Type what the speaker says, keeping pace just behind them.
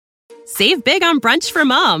Save big on brunch for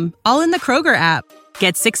mom, all in the Kroger app.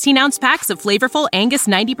 Get 16-ounce packs of flavorful Angus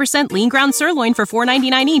 90% lean ground sirloin for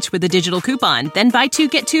 $4.99 each with a digital coupon. Then buy 2,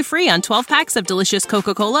 get 2 free on 12 packs of delicious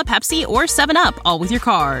Coca-Cola, Pepsi, or 7-Up, all with your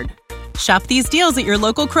card. Shop these deals at your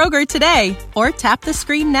local Kroger today, or tap the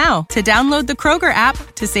screen now to download the Kroger app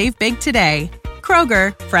to save big today.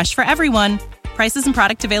 Kroger, fresh for everyone. Prices and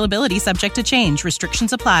product availability subject to change.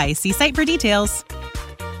 Restrictions apply. See site for details.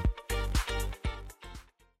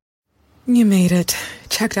 You made it.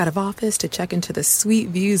 Checked out of office to check into the sweet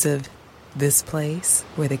views of this place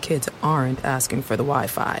where the kids aren't asking for the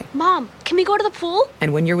Wi-Fi. Mom, can we go to the pool?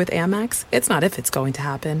 And when you're with Amex, it's not if it's going to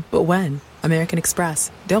happen, but when. American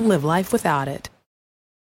Express. Don't live life without it.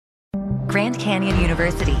 Grand Canyon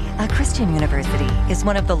University, a Christian university, is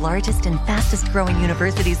one of the largest and fastest growing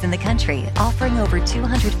universities in the country, offering over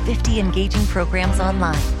 250 engaging programs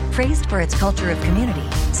online. Praised for its culture of community,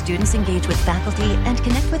 students engage with faculty and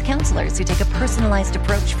connect with counselors who take a personalized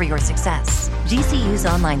approach for your success. GCU's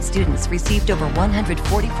online students received over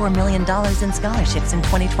 $144 million in scholarships in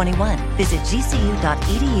 2021. Visit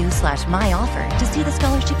gcu.edu/myoffer to see the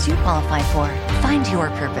scholarships you qualify for. Find your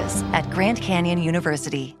purpose at Grand Canyon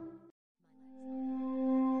University.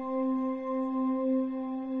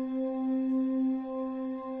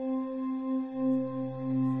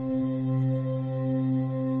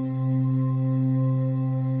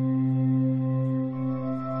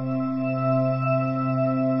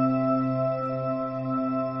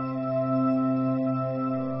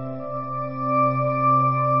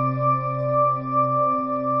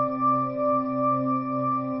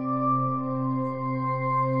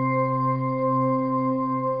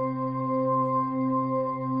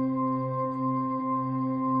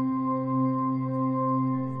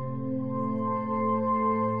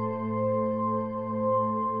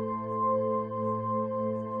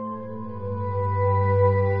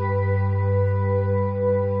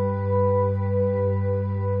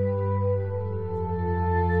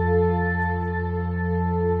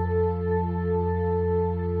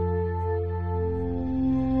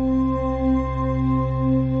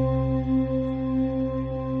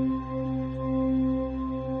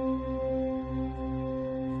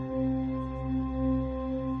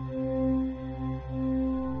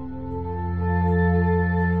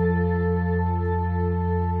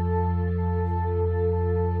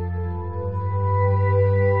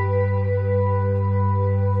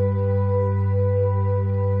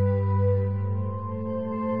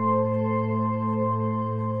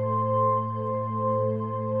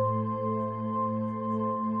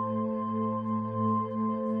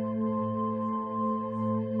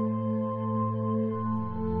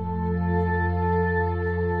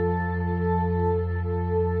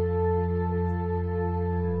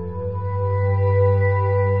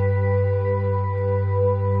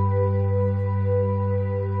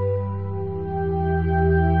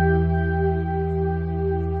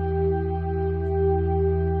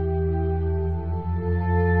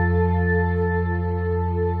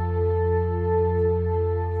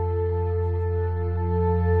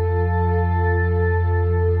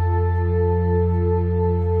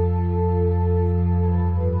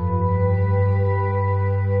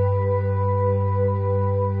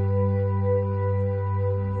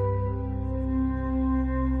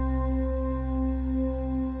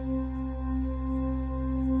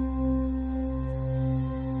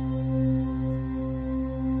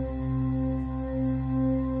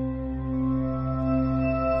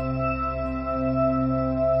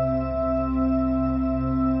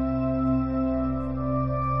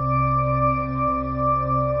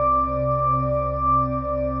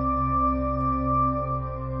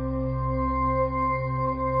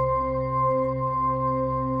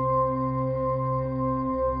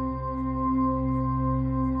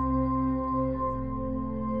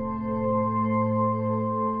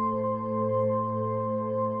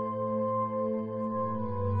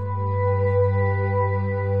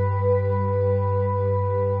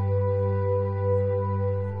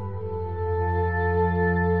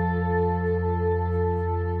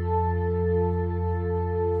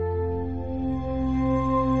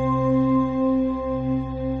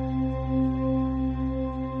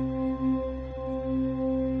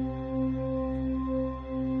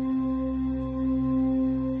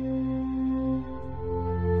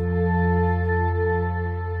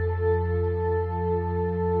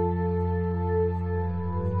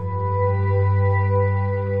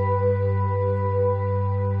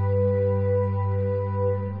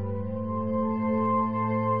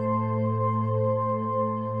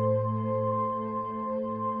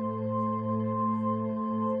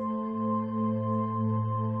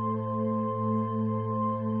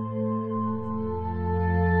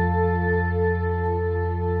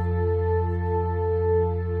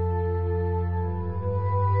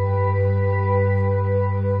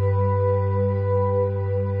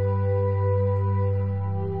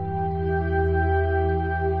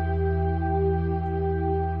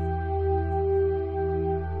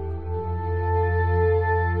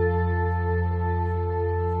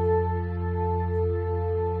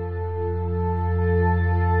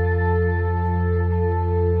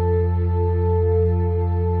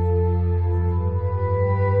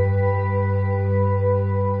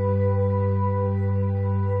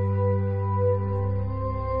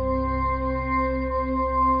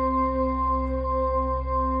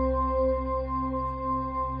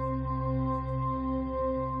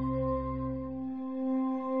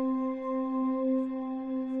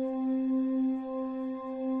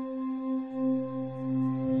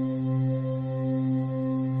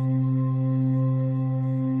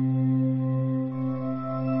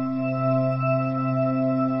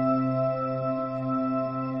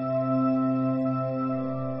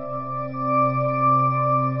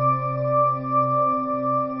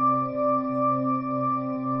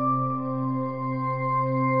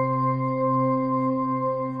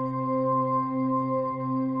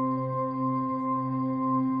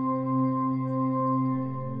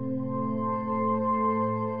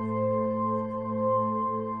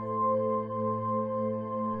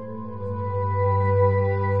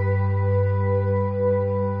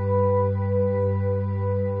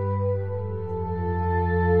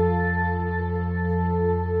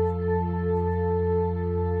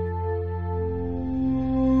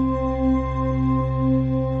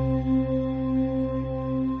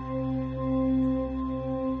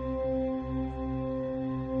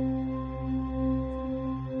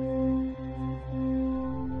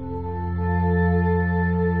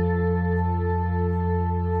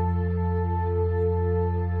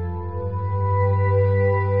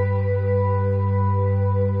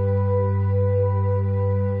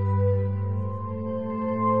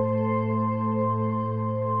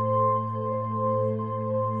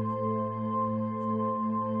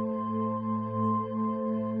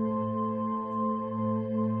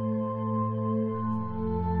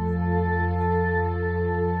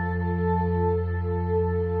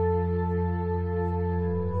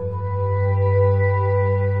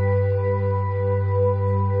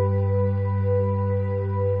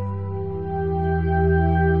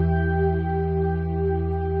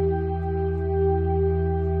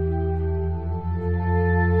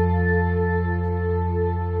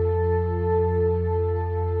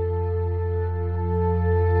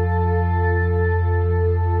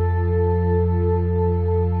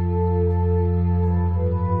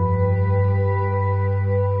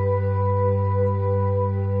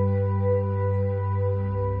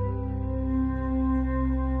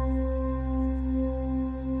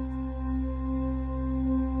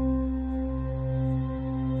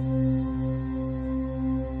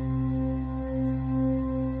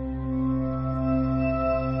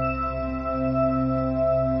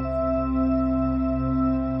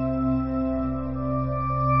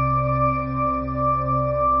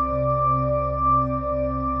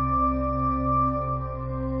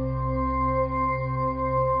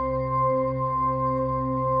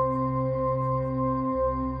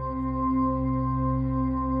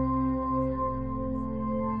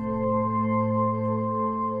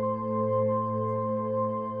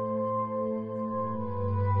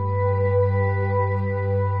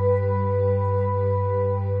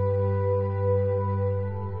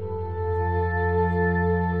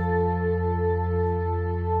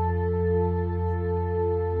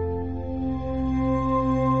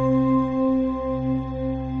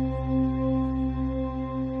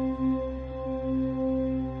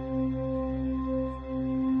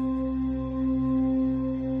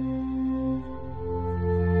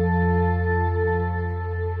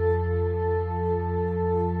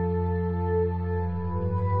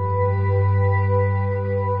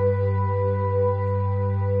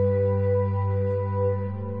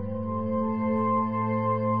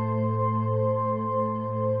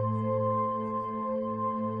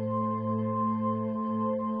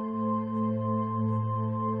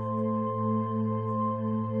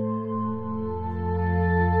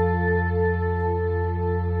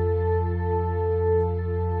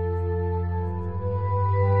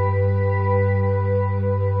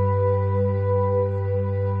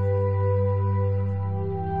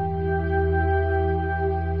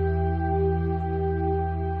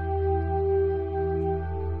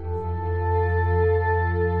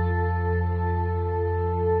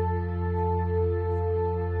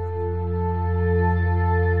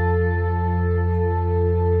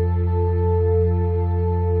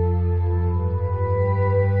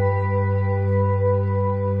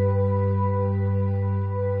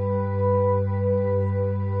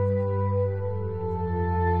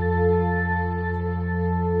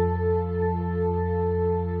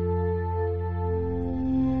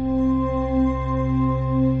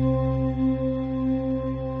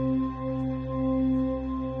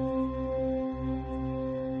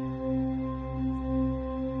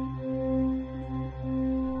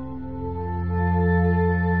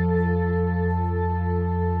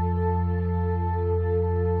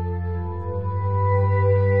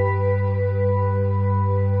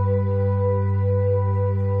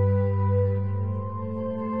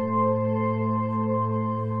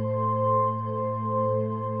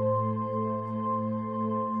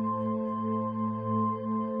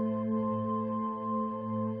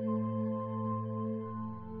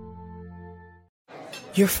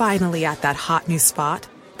 You're finally at that hot new spot,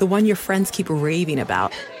 the one your friends keep raving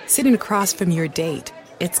about, sitting across from your date.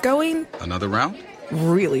 It's going... Another round?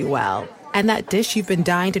 Really well. And that dish you've been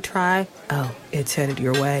dying to try? Oh, it's headed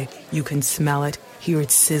your way. You can smell it, hear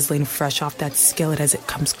it sizzling fresh off that skillet as it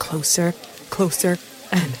comes closer,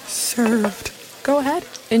 and served. Go ahead,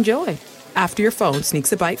 enjoy. After your phone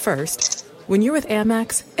sneaks a bite first. When you're with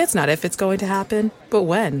Amex, it's not if it's going to happen, but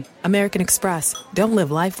when. American Express. Don't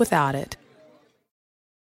live life without it.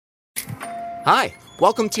 Hi,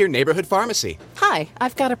 welcome to your neighborhood pharmacy. Hi,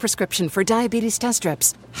 I've got a prescription for diabetes test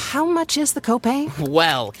strips. How much is the copay?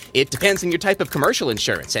 Well, it depends on your type of commercial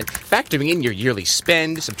insurance and factoring in your yearly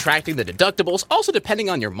spend, subtracting the deductibles, also depending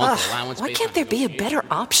on your monthly allowance. Why can't there be a better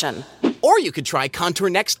option? Or you could try Contour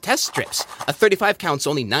Next test strips. A 35 count's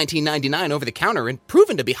only $19.99 over the counter and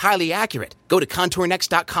proven to be highly accurate. Go to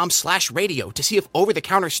contournext.com/radio to see if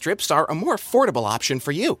over-the-counter strips are a more affordable option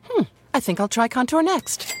for you. I think I'll try Contour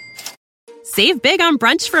Next. Save big on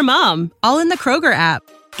brunch for mom, all in the Kroger app.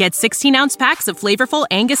 Get 16-ounce packs of flavorful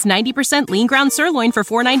Angus 90% lean ground sirloin for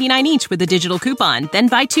 $4.99 each with a digital coupon. Then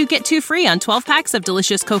buy 2, get 2 free on 12 packs of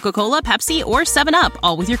delicious Coca-Cola, Pepsi, or 7-Up,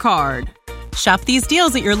 all with your card. Shop these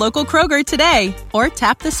deals at your local Kroger today, or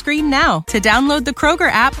tap the screen now to download the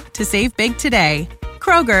Kroger app to save big today.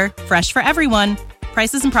 Kroger, fresh for everyone.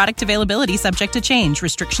 Prices and product availability subject to change.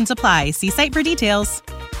 Restrictions apply. See site for details.